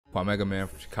Mega Man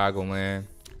from Chicagoland.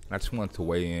 I just wanted to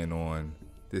weigh in on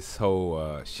this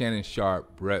whole Shannon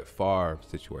Sharpe, Brett Favre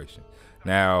situation.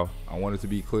 Now, I wanted to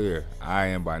be clear. I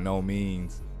am by no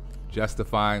means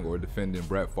justifying or defending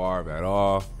Brett Favre at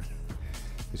all.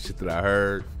 The shit that I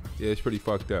heard, yeah, it's pretty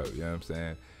fucked up, you know what I'm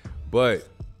saying? But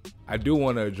I do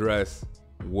want to address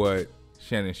what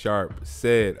Shannon Sharpe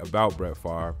said about Brett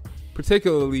Favre,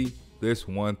 particularly this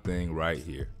one thing right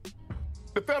here.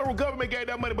 The federal government gave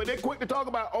that money, but they're quick to talk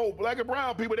about, oh, black and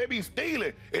brown people, they be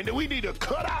stealing. And then we need to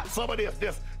cut out some of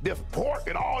this pork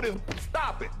and all this.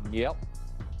 Stop it. Yep.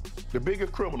 The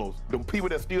biggest criminals, the people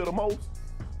that steal the most,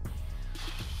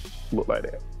 look like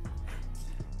that.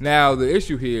 Now, the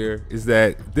issue here is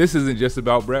that this isn't just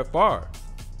about Brett Favre.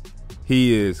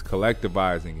 He is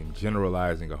collectivizing and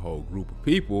generalizing a whole group of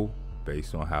people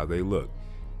based on how they look.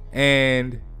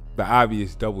 And the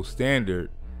obvious double standard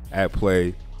at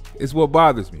play is what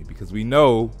bothers me, because we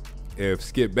know if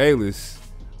Skip Bayless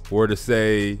were to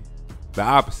say the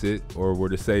opposite, or were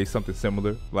to say something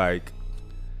similar, like,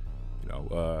 you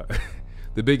know,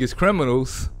 the biggest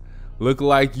criminals look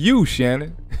like you,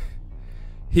 Shannon,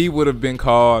 he would have been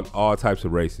called all types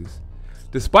of racist,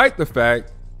 despite the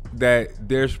fact that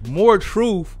there's more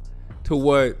truth to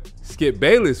what Skip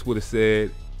Bayless would have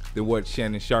said than what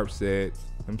Shannon Sharpe said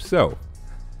himself.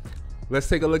 Let's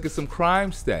take a look at some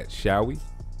crime stats, shall we?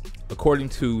 According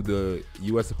to the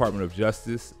U.S. Department of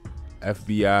Justice,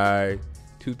 FBI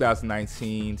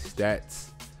 2019 stats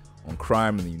on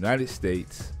crime in the United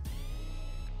States,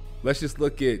 let's just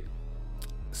look at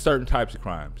certain types of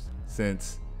crimes,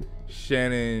 since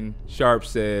Shannon Sharpe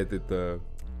said that the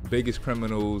biggest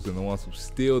criminals and the ones who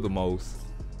steal the most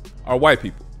are white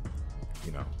people,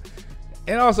 you know.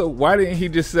 And also, why didn't he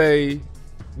just say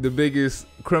the biggest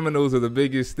criminals or the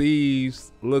biggest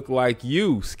thieves look like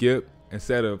you, Skip,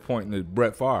 instead of pointing to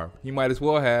Brett Favre? He might as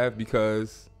well have,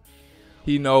 because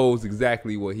he knows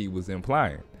exactly what he was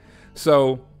implying.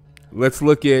 So let's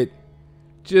look at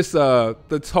just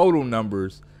the total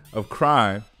numbers of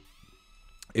crime,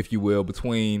 if you will,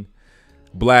 between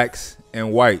blacks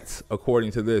and whites,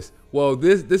 according to this. Well,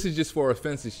 this is just for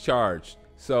offenses charged,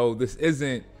 so this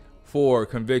isn't for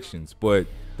convictions, but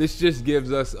this just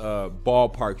gives us a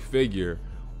ballpark figure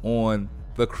on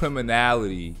the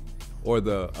criminality, or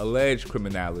the alleged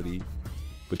criminality,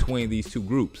 between these two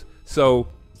groups. So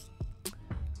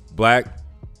black,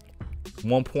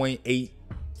 1.8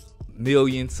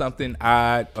 million something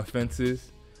odd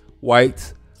offenses.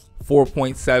 Whites,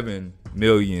 4.7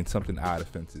 million something odd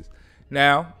offenses.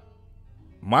 Now,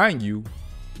 mind you,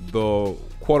 the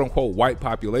quote-unquote white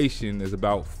population is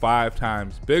about 5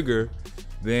 times bigger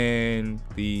than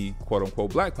the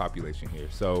quote-unquote black population here.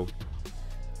 So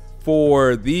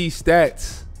for these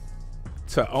stats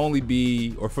to only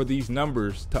be, or for these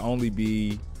numbers to only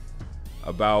be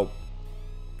about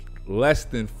less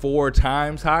than 4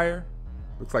 times higher,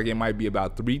 looks like it might be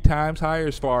about 3 times higher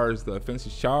as far as the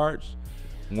offenses charged,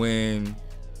 when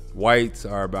whites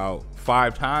are about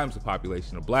 5 times the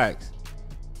population of blacks.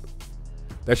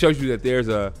 That shows you that there's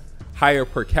a higher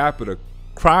per capita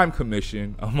crime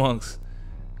commission amongst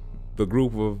the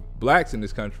group of blacks in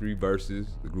this country versus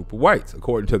the group of whites,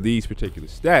 according to these particular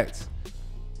stats.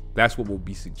 That's what will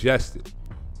be suggested.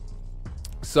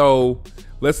 So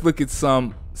let's look at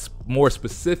some more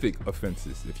specific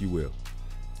offenses, if you will.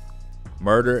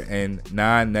 Murder and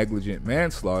non-negligent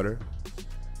manslaughter.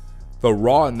 The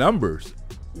raw numbers,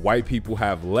 white people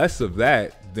have less of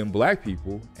that than black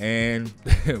people, and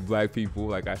black people,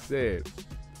 like I said,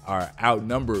 are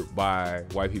outnumbered by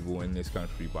white people in this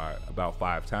country by about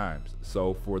 5 times.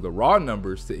 So for the raw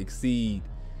numbers to exceed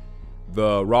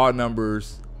the raw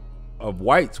numbers of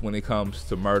whites when it comes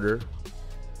to murder,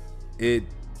 it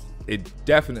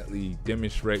definitely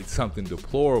demonstrates something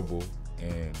deplorable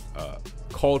and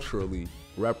culturally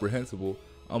reprehensible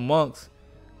amongst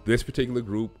this particular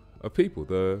group of people,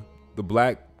 the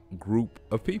black group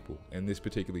of people in this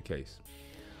particular case.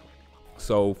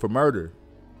 So for murder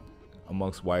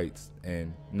amongst whites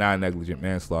and non-negligent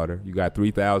manslaughter, you got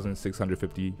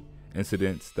 3,650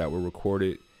 incidents that were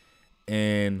recorded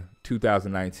in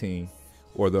 2019,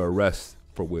 or the arrests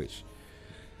for which.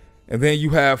 And then you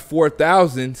have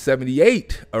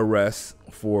 4,078 arrests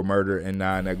for murder and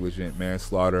non-negligent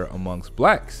manslaughter amongst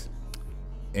blacks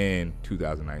in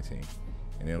 2019.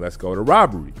 And then let's go to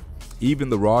robbery. Even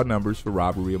the raw numbers for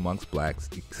robbery amongst blacks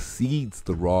exceeds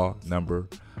the raw number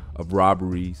of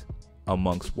robberies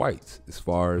amongst whites as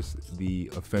far as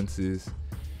the offenses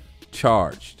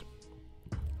charged.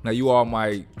 Now, you all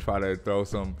might try to throw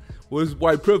some, well, it's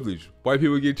white privilege. White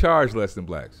people get charged less than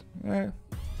blacks.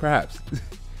 Perhaps.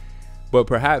 but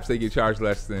perhaps they get charged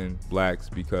less than blacks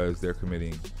because they're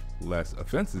committing less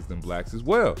offenses than blacks as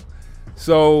well.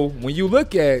 So when you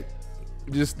look at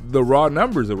just the raw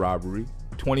numbers of robbery,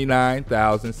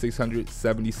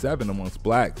 29,677 amongst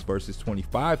blacks versus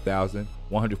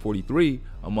 25,143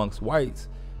 amongst whites,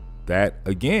 that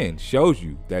again shows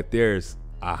you that there's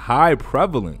a high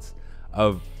prevalence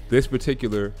of this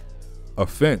particular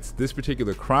offense, this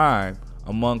particular crime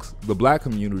amongst the black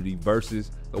community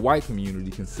versus the white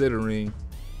community, considering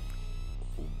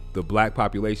the black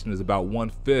population is about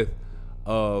 1/5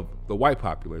 of the white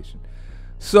population.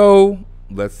 So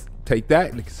let's take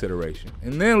that into consideration.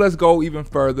 And then let's go even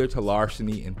further to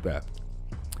larceny and theft.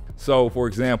 So for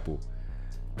example,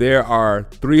 there are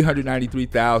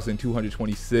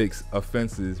 393,226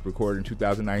 offenses recorded in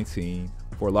 2019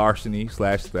 for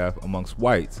larceny/theft amongst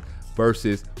whites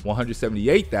versus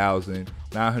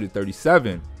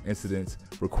 178,937 incidents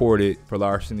recorded for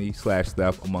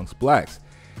larceny/theft amongst blacks.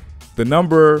 The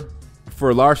number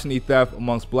for larceny theft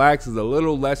amongst blacks is a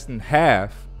little less than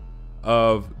half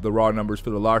of the raw numbers for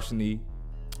the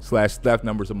larceny/theft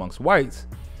numbers amongst whites.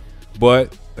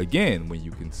 But again, when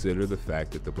you consider the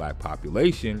fact that the black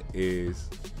population is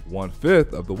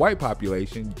 1/5 of the white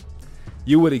population,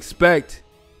 you would expect,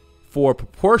 for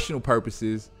proportional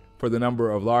purposes, for the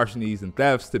number of larcenies and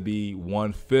thefts to be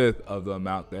 1/5 of the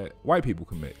amount that white people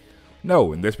commit.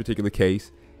 No, in this particular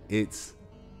case, it's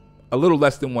a little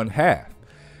less than 1/2.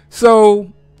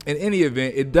 So in any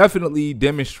event, it definitely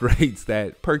demonstrates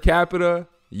that per capita,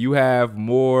 you have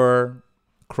more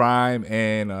crime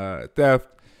and theft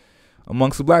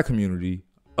amongst the black community,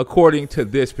 according to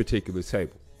this particular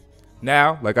table.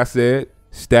 Now, like I said,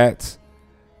 stats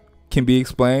can be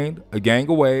explained a gang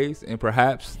of ways, and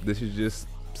perhaps this is just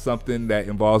something that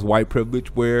involves white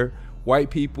privilege, where white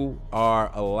people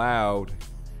are allowed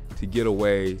to get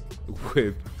away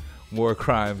with more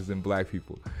crimes than black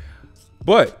people.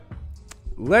 But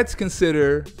let's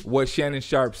consider what Shannon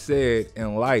Sharpe said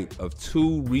in light of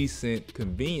 2 recent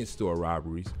convenience store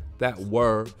robberies that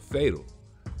were fatal.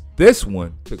 This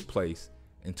one took place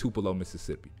in Tupelo,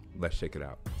 Mississippi. Let's check it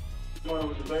out. One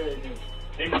with the bag.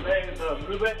 In the bag is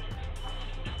blue bag.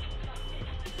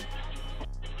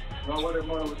 No, what is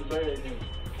one with the bag?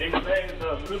 In the bag is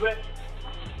blue bag.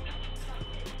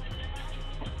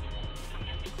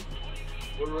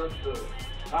 What the rest of?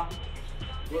 Huh?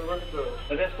 What the rest of?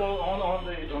 The rest of on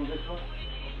this one.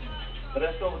 The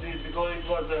rest of these because it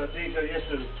was taken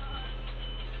yesterday.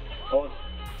 Oh.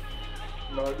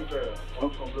 No, you better. I'm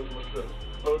gonna look myself.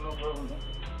 Oh, no problem.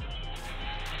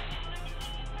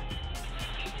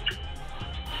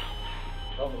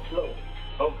 On the floor.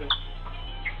 Okay.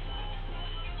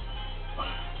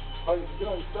 Oh, you get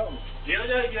on your stomach.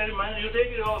 Yeah, man. You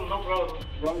take it all, no problem.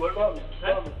 Wrong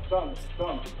stomach.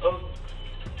 Oh.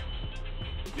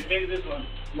 You take this one.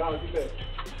 No, you bet.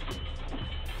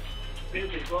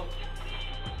 This is go.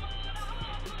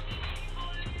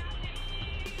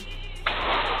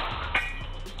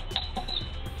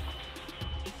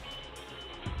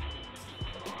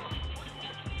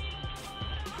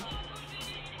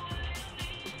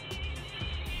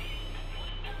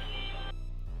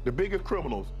 The biggest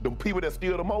criminals, the people that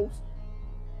steal the most,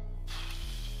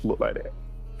 look like that.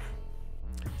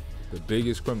 The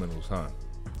biggest criminals, huh?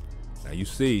 Now you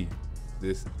see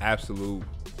this absolute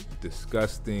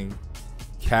disgusting,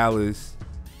 callous,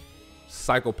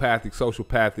 psychopathic,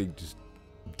 sociopathic just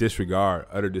disregard,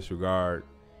 utter disregard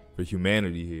for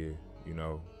humanity here. You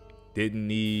know, didn't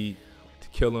need to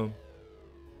kill him.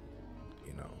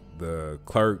 You know, the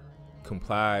clerk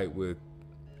complied with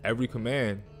every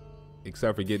command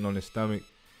except for getting on his stomach,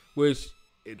 which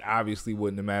it obviously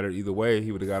wouldn't have mattered either way.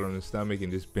 He would have got on his stomach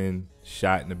and just been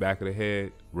shot in the back of the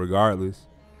head regardless.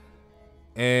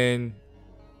 And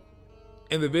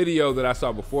in the video that I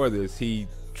saw before this, he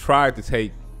tried to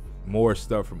take more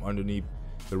stuff from underneath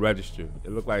the register.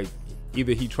 It looked like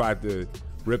either he tried to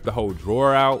rip the whole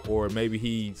drawer out, or maybe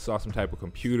he saw some type of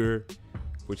computer,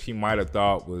 which he might have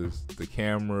thought was the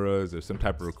cameras or some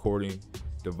type of recording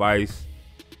device,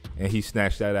 and he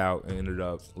snatched that out and ended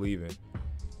up leaving.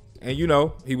 And you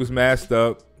know, he was masked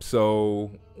up,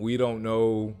 so we don't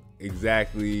know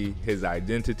exactly his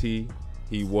identity.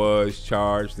 He was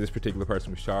charged. This particular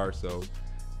person was charged, so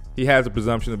he has a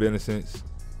presumption of innocence.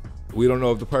 We don't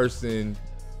know if the person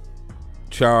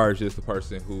charged is the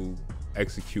person who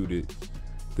executed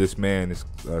this man, this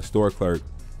store clerk.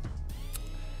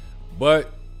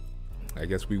 But I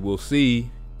guess we will see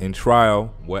in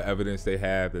trial what evidence they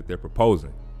have that they're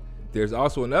proposing. There's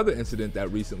also another incident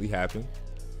that recently happened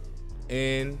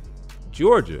in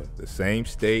Georgia, the same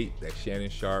state that Shannon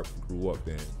Sharpe grew up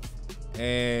in.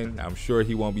 And I'm sure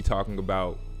he won't be talking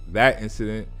about that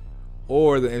incident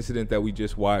or the incident that we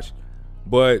just watched.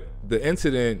 But the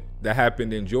incident that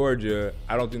happened in Georgia,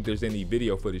 I don't think there's any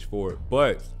video footage for it,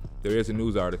 but there is a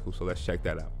news article, so let's check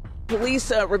that out.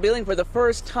 Police revealing for the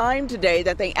first time today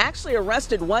that they actually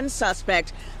arrested one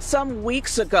suspect some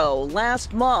weeks ago,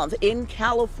 last month in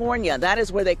California. That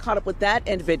is where they caught up with that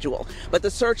individual. But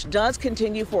the search does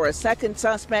continue for a second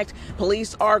suspect.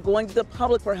 Police are going to the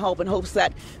public for help in hopes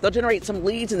that they'll generate some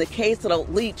leads in the case that'll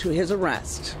lead to his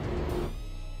arrest.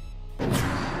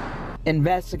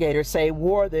 Investigators say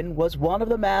Worthen was one of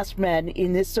the masked men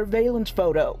in this surveillance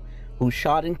photo who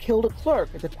shot and killed a clerk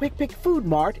at the Quick Pick Food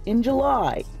Mart in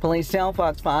July. Police tell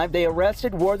Fox 5 they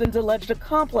arrested Worthen's alleged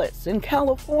accomplice in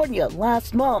California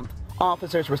last month.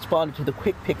 Officers responded to the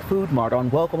Quick Pick Food Mart on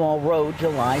Welcome Road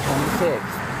July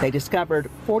 26. They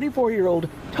discovered 44-year-old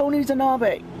Tony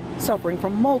Zanabe suffering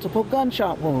from multiple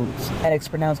gunshot wounds. Medics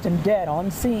pronounced him dead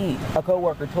on scene. A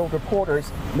co-worker told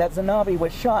reporters that Zanabe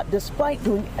was shot despite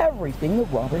doing everything the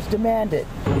robbers demanded.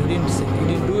 He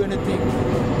didn't do anything.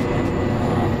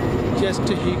 Just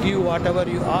he give whatever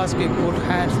you ask, he put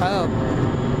hands up.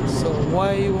 So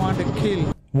why you want to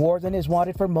kill? Worthen is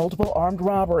wanted for multiple armed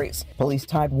robberies. Police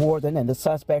tied Worthen and the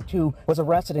suspect, who was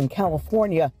arrested in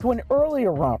California, to an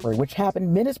earlier robbery which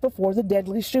happened minutes before the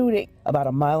deadly shooting, about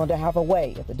a mile and a half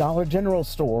away at the Dollar General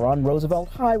store on Roosevelt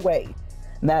Highway.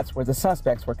 And that's where the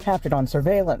suspects were captured on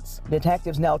surveillance.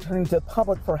 Detectives now turning to the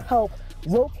public for help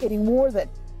locating Worthen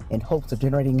in hopes of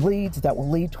generating leads that will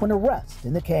lead to an arrest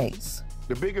in the case.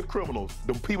 The biggest criminals,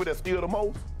 the people that steal the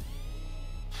most,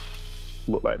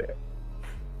 look like that.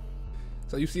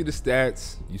 So you see the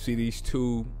stats, you see these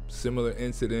two similar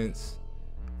incidents,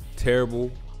 terrible,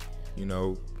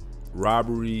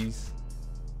 robberies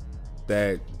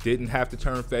that didn't have to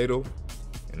turn fatal.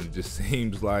 And it just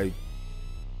seems like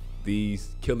these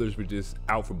killers were just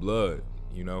out for blood,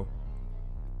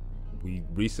 We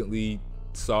recently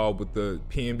saw with the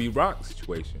PNB Rock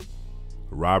situation,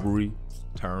 robbery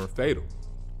turned fatal.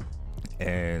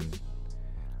 And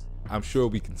I'm sure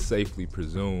we can safely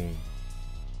presume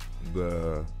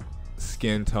the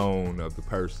skin tone of the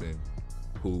person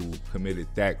who committed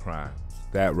that crime,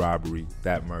 that robbery,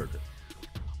 that murder.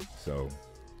 So,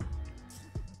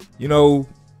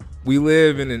 we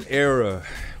live in an era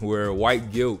where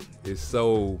white guilt is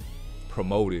so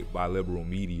promoted by liberal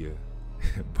media,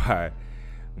 by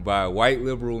white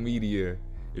liberal media,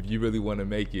 if you really want to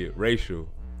make it racial.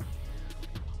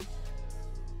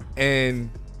 And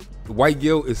white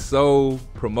guilt is so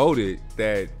promoted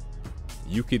that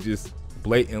you could just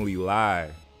blatantly lie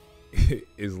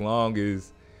as long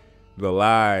as the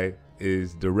lie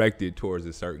is directed towards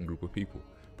a certain group of people,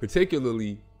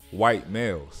 particularly white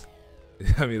males.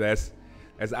 I mean, that's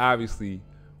obviously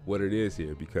what it is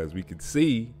here, because we could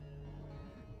see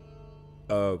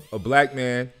a black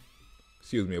male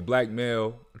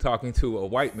talking to a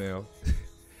white male,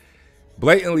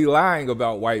 blatantly lying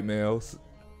about white males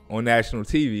on national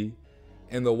TV,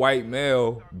 and the white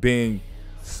male being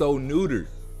so neutered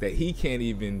that he can't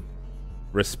even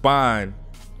respond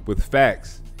with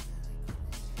facts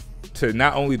to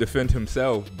not only defend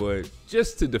himself, but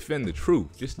just to defend the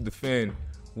truth, just to defend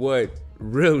what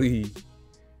really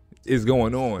is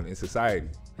going on in society.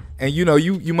 And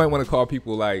you might want to call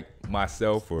people like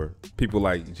myself or people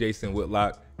like Jason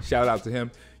Whitlock, shout out to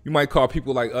him. You might call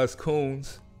people like us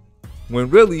coons, when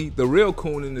really the real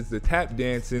cooning is the tap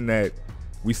dancing that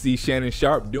we see Shannon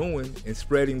Sharpe doing and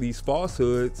spreading these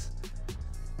falsehoods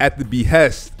at the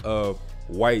behest of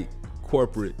white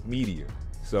corporate media.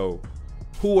 So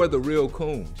who are the real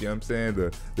coons? You know what I'm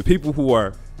saying? The people who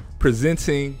are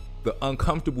presenting the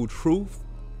uncomfortable truth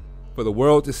for the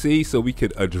world to see so we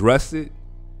could address it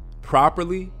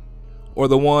properly, or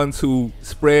the ones who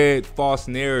spread false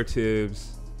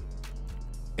narratives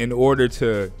in order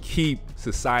to keep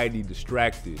society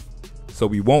distracted so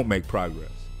we won't make progress.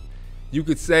 You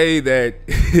could say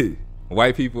that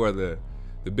white people are the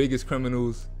biggest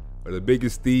criminals or the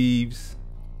biggest thieves,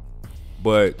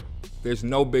 but there's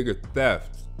no bigger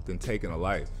theft than taking a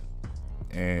life.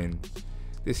 And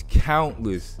there's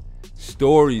countless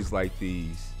stories like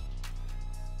these,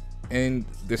 and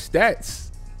the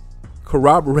stats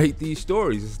corroborate these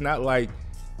stories. It's not like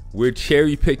we're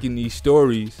cherry picking these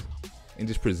stories and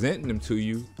just presenting them to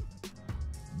you.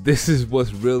 This is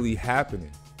what's really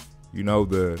happening.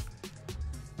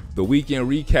 The weekend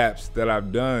recaps that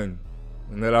I've done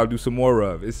and that I'll do some more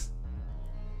of, it's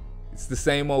the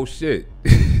same old shit.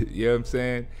 You know what I'm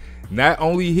saying? Not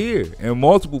only here, in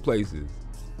multiple places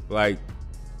like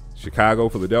Chicago,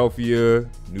 Philadelphia,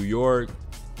 New York,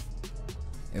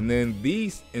 and then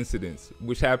these incidents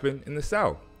which happened in the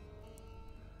South.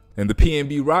 And the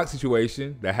PNB Rock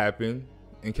situation that happened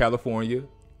in California, you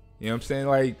know what I'm saying?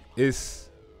 Like, it's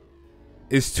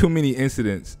too many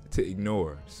incidents to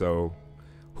ignore. So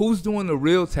who's doing the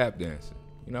real tap dancing?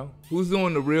 You know, who's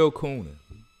doing the real cooning?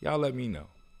 Y'all let me know.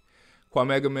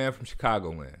 Kwamega Man from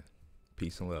Chicagoland.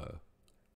 Peace and love.